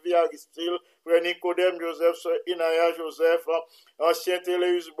 Sœur Sylvie Aristide, Frère Nicodème Joseph, Sœur Inaya Joseph, Ancien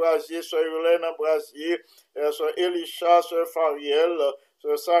Téléus Brasier, Sœur Hélène Brasier, Sœur Elisha, Sœur Fariel,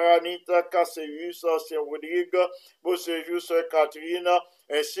 Sœur Saranita Casseus, Ancien Rodrigue, Beau Séjour, Sœur Catherine,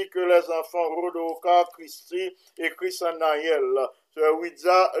 ainsi que les enfants Rodoka, Christy et Chris Naël, Sœur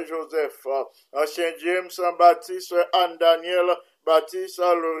Widza Joseph, Ancien James Baptiste, Sœur Anne Daniel, Baptiste,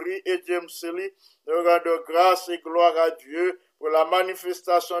 Laurie et James Lee, nous rendons grâce et gloire à Dieu pour la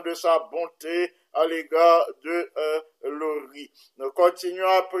manifestation de sa bonté à l'égard de Laurie. Nous continuons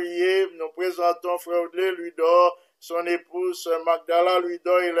à prier, nous présentons Frère Audley Ludor, son épouse, Sœur Magdala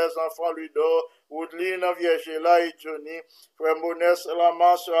Ludor et les enfants Ludor, Woodline, Viergela et Johnny, Frère Monès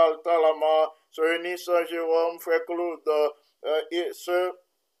Lama, Sœur Alta Lama, Sœur Eunice Jérôme, Frère Claude, et Sœur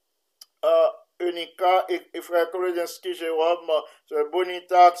Unica et Frère Kolodinski Jérôme, Sœur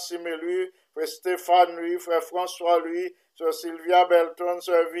Bonita Simelu, Frère Stéphane lui, Frère François lui, Sœur Sylvia Belton,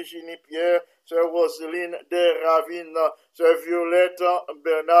 Sœur Virginie Pierre, Sœur Roselyne Desravines, Sœur Violette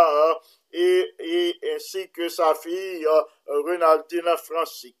Bernard, et ainsi que sa fille Renaldine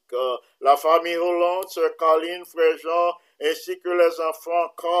Francique, la famille Hollande, Sœur Caroline, Frère Jean, ainsi que les enfants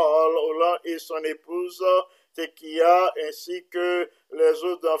Carl Hollande et son épouse Tekia, ainsi que les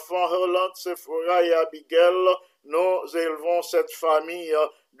autres enfants Hollande, Sephora et Abigail. Nous élevons cette famille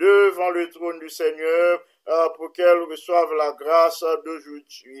devant le trône du Seigneur pour qu'elle reçoive la grâce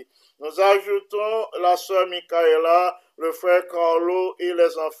d'aujourd'hui. Nous ajoutons la sœur Michaela, le frère Carlo et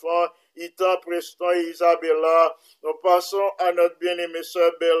les enfants Ethan, Preston et Isabella. Nous passons à notre bien-aimée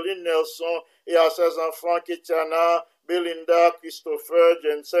sœur Berlin Nelson et à ses enfants Ketiana, Belinda, Christopher,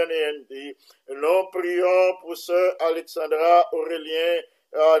 Jensen et Andy. Nous prions pour sœur Alexandra Aurélien.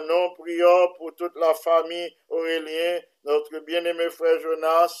 Nous prions pour toute la famille Aurélien, notre bien-aimé frère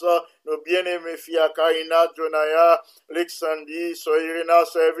Jonas, nos bien-aimés filles Kaina, Jonaya, Alexandrie, sœur Irina,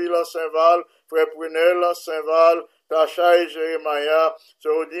 Serville, Saint-Val, frère Prunel, Saint-Val, Tacha et Jérémia,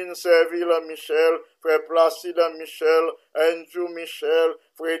 sœur Odine, Serville, Michel, frère Placide Michel, Andrew Michel,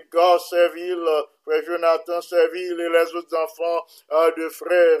 frère Edgar Serville, frère Jonathan Serville et les autres enfants de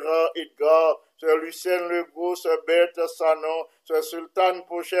frère Edgar, sœur Lucienne Legault, sœur Berthe Sanon, sœur Sultane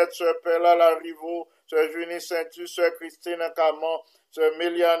Pochette, sœur Pella Larivo, sœur Junie Saintu, sœur Christine Camon, sœur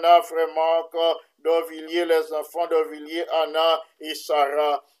Méliana, frère Marc d'Orvilliers, les enfants d'Orvilliers, Anna et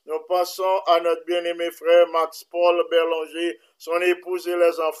Sarah. Nous pensons à notre bien-aimé frère Max-Paul Berlanger, son épouse et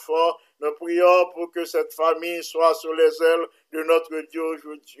les enfants. Nous prions pour que cette famille soit sous les ailes de notre Dieu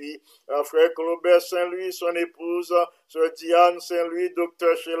aujourd'hui. Frère Claubert Saint-Louis, son épouse, sœur Diane Saint-Louis,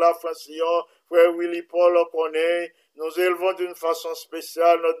 docteur Sheila Francillon, frère Willy Paul Corneille. Nous élevons d'une façon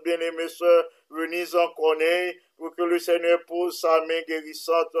spéciale notre bien-aimée sœur Venise en Corneille, pour que le Seigneur pose sa main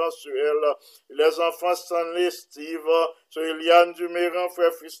guérissante sur elle. Les enfants Stanley Steve, sœur Eliane Duméran,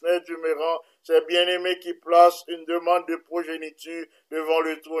 frère Frisnet Duméran, ces bien-aimés qui placent une demande de progéniture devant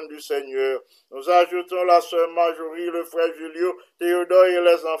le trône du Seigneur. Nous ajoutons la sœur Marjorie, le frère Julio, Théodore et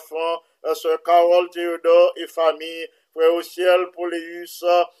les enfants, la sœur Carole, Théodore et famille, frère au ciel, Pauléus,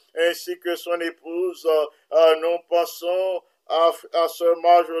 ainsi que son épouse. Nous pensons à sœur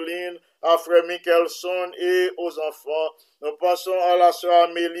Marjoline, à frère Michelson et aux enfants. Nous pensons à la sœur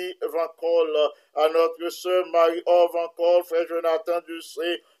Amélie Vancol, à notre sœur Marie-Or Vancol, frère Jonathan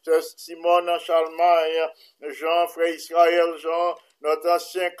Ducé, sœur Simone Chalmagne, Jean, frère Israël Jean, notre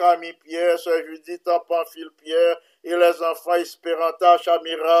ancien Camille Pierre, sœur Judith Pamphile Pierre, et les enfants Espéranta,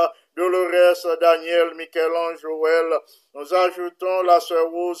 Chamira, Dolores, Daniel, Michel-Ange, Joël. Nous ajoutons la sœur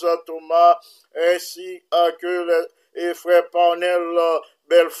Rose Thomas, ainsi que les frères Parnell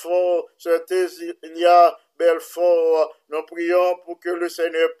Belfort, sœur Tésilia Belfort. Nous prions pour que le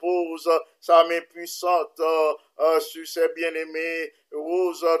Seigneur pose sa main puissante sur ses bien-aimés,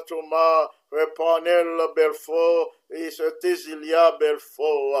 Rose Thomas, frère Parnell Belfort et sœur Tésilia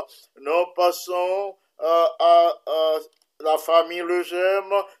Belfort. Nous passons à la famille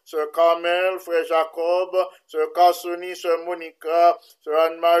Legem, sœur Carmel, frère Jacob, sœur Cassoni, sœur Monica, sœur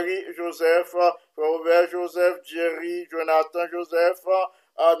Anne-Marie Joseph, frère Robert Joseph, Jerry, Jonathan Joseph,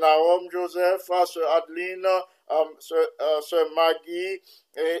 Naom Joseph, sœur Adeline, sœur Maggie,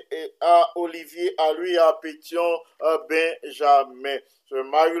 et à Olivier, à lui, à Pétion, Benjamin. Sœur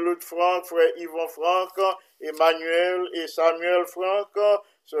Marie-Lude Franck, frère Yvon Franck, Emmanuel et Samuel Franck,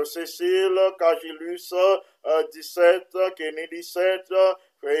 sœur Cécile, Cagilus, 17, Kenny 17, frère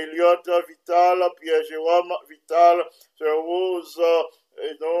Elliot Vital, Pierre-Jérôme Vital, sœur Rose,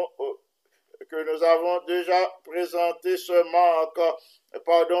 que nous avons déjà présenté sœur Marc,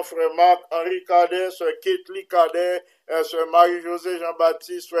 frère Marc, Henri Cadet, sœur Ketli Cadet, sœur Marie-Josée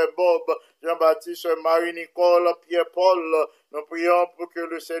Jean-Baptiste, frère Bob Jean-Baptiste, sœur Marie-Nicole, Pierre-Paul. Nous prions pour que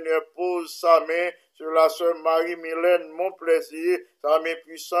le Seigneur pose sa main sur la sœur Marie-Mylène, mon plaisir, sa main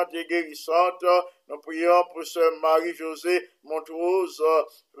puissante et guérissante. Nous prions pour sœur Marie-Josée Montrose,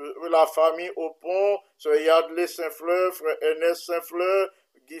 la famille au pont, sœur Yadley Saint-Fleur, frère Ernest Saint-Fleur,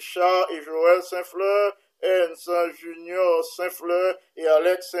 Guichard et Joël Saint-Fleur, Ernst Junior Saint-Fleur et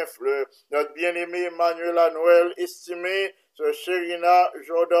Alex Saint-Fleur. Notre bien-aimé Emmanuel à Noël estimé, sœur Sherina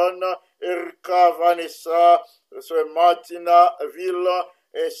Jordan, Erika Vanessa, sœur Martina Ville,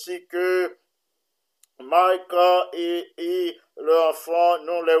 ainsi que Mike et l'enfant,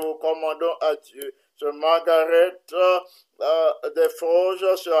 nous les recommandons à Dieu. Sœur Margaret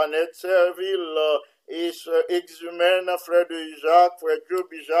Desforges, sœur Annette Serville, et sœur Exumène, frère de Jacques, frère Job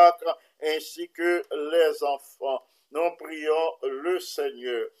Jacques, ainsi que les enfants. Nous prions le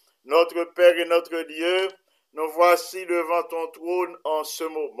Seigneur. Notre Père et notre Dieu, nous voici devant ton trône en ce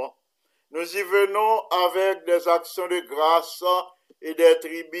moment. Nous y venons avec des actions de grâce et des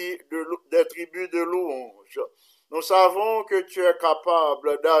tribus de louange. Nous savons que tu es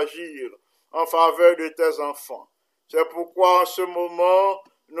capable d'agir en faveur de tes enfants. C'est pourquoi en ce moment,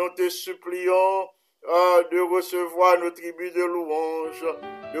 nous te supplions de recevoir nos tribus de louange,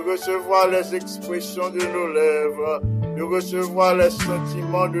 de recevoir les expressions de nos lèvres, de recevoir les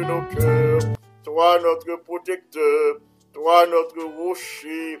sentiments de nos cœurs. Toi, notre protecteur, toi, notre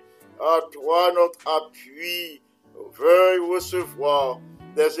rocher, à toi, notre appui, veuille recevoir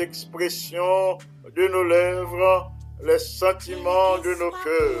des expressions de nos lèvres, les sentiments de nos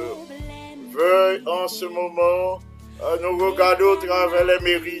cœurs. Veuille en ce moment nous regarder au travers les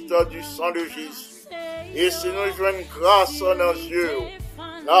mérites du sang de Jésus. Et si nous joignons grâce dans nos yeux,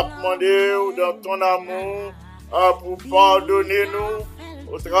 nous demandons dans ton amour pour pardonner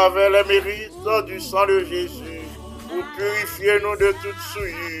nous au travers les mérites du sang de Jésus, pour purifier nous de toute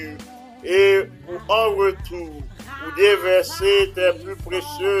souillure et pour en retour, pour déverser tes plus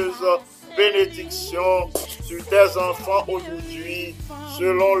précieuses bénédictions sur tes enfants aujourd'hui,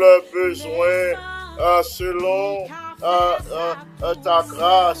 selon leurs besoins selon ta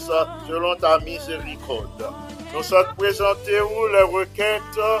grâce, selon ta miséricorde. Nous sommes présentés où les requêtes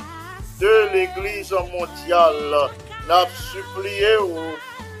de l'Église mondiale. Nous avons supplié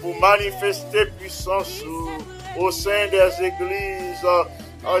pour manifester puissance au sein des églises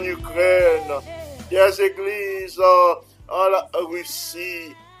en Ukraine, des églises en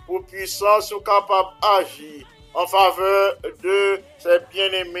Russie, pour puissance capable d'agir en faveur de ces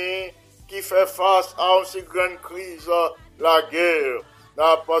bien-aimés qui fait face à une si grande crise, la guerre. Nous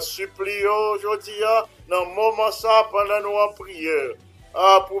avons supplié aujourd'hui, dans le moment ça, pendant nous en prière,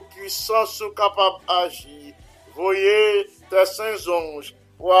 pour puissance capable d'agir. Voyez tes saints anges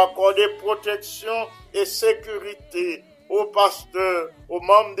pour accorder protection et sécurité aux pasteurs, aux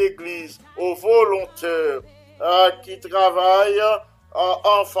membres d'église, aux volontaires qui travaillent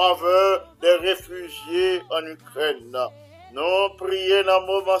en faveur des réfugiés en Ukraine. Nous prions dans le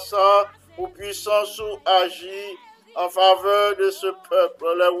moment ça pour puissance agir en faveur de ce peuple,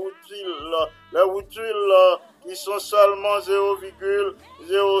 les routiles qui sont seulement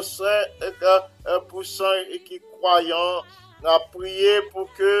 0,05% et qui croyant. Nous avons prié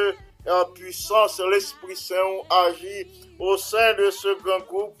pour que la puissance, l'Esprit Saint agit au sein de ce grand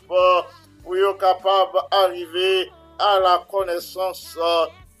groupe pour être capable d'arriver à la connaissance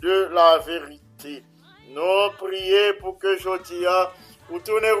de la vérité. Nous prions pour que aujourd'hui, vous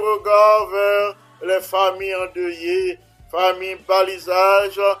tournez le regard vers les familles endeuillées, familles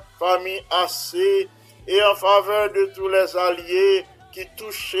balisage, familles assez, et en faveur de tous les alliés qui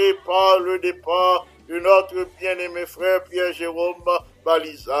touchés par le départ de notre bien-aimé frère Pierre-Jérôme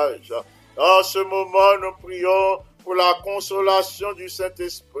Balisage. En ce moment, nous prions pour la consolation du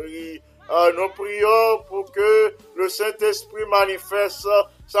Saint-Esprit. Nous prions pour que le Saint-Esprit manifeste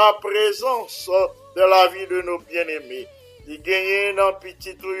sa présence dans la vie de nos bien-aimés. Qui gagnent dans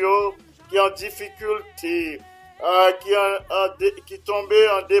petit tuyau, qui en difficulté, qui tombé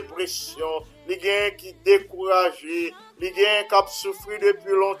en dépression, les gens qui découragés, les gens qui ont souffert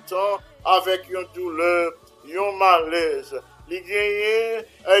depuis longtemps avec une douleur, un malaise, les gens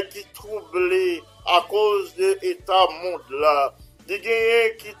qui troublés à cause de l'état monde là, les gens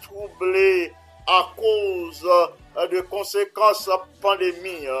qui troublés à cause de conséquences de la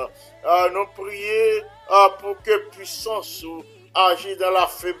pandémie. Nous prions pour que puissance agisse dans la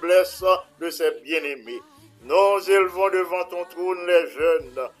faiblesse de ses bien-aimés. Nous élevons devant ton trône les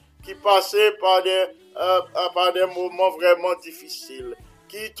jeunes qui passaient par des moments vraiment difficiles,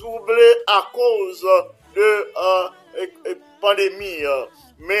 qui troublés à cause de pandémie,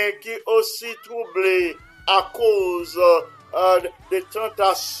 mais qui aussi troublés à cause des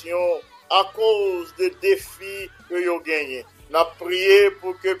tentations, à cause des défis que ils ont gagnés. Nous avons prié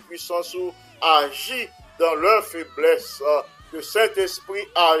pour que puissance agisse dans leur faiblesse, que Saint-Esprit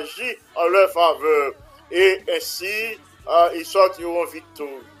agisse en leur faveur, et ainsi ils sortiront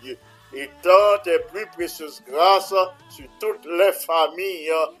victorieux. Et tant tes plus précieuses grâces sur toutes les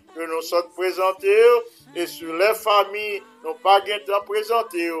familles que nous sommes présentées, et sur les familles non pas temps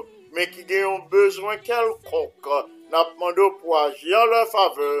présentées, mais qui ont besoin quelconque. Nous demandons pour agir en leur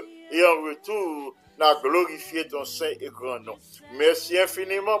faveur, et en retour, nous glorifier ton saint et grand nom. Merci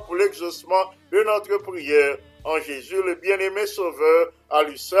infiniment pour l'exaucement de notre prière. En Jésus, le bien-aimé Sauveur, à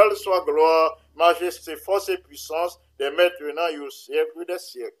lui seul soit gloire, majesté, force et puissance, dès maintenant et au siècle des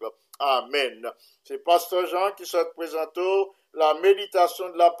siècles. Amen. C'est Pasteur Jean qui se présente la méditation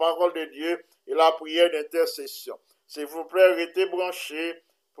de la parole de Dieu et la prière d'intercession. S'il vous plaît, restez branchés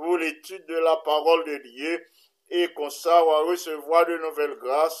pour l'étude de la parole de Dieu et comme ça, on va recevoir de nouvelles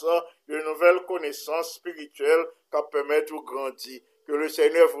grâces, de nouvelles connaissances spirituelles qui permettent de grandir. Que le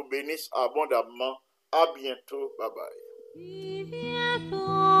Seigneur vous bénisse abondamment. À bientôt. Bye bye.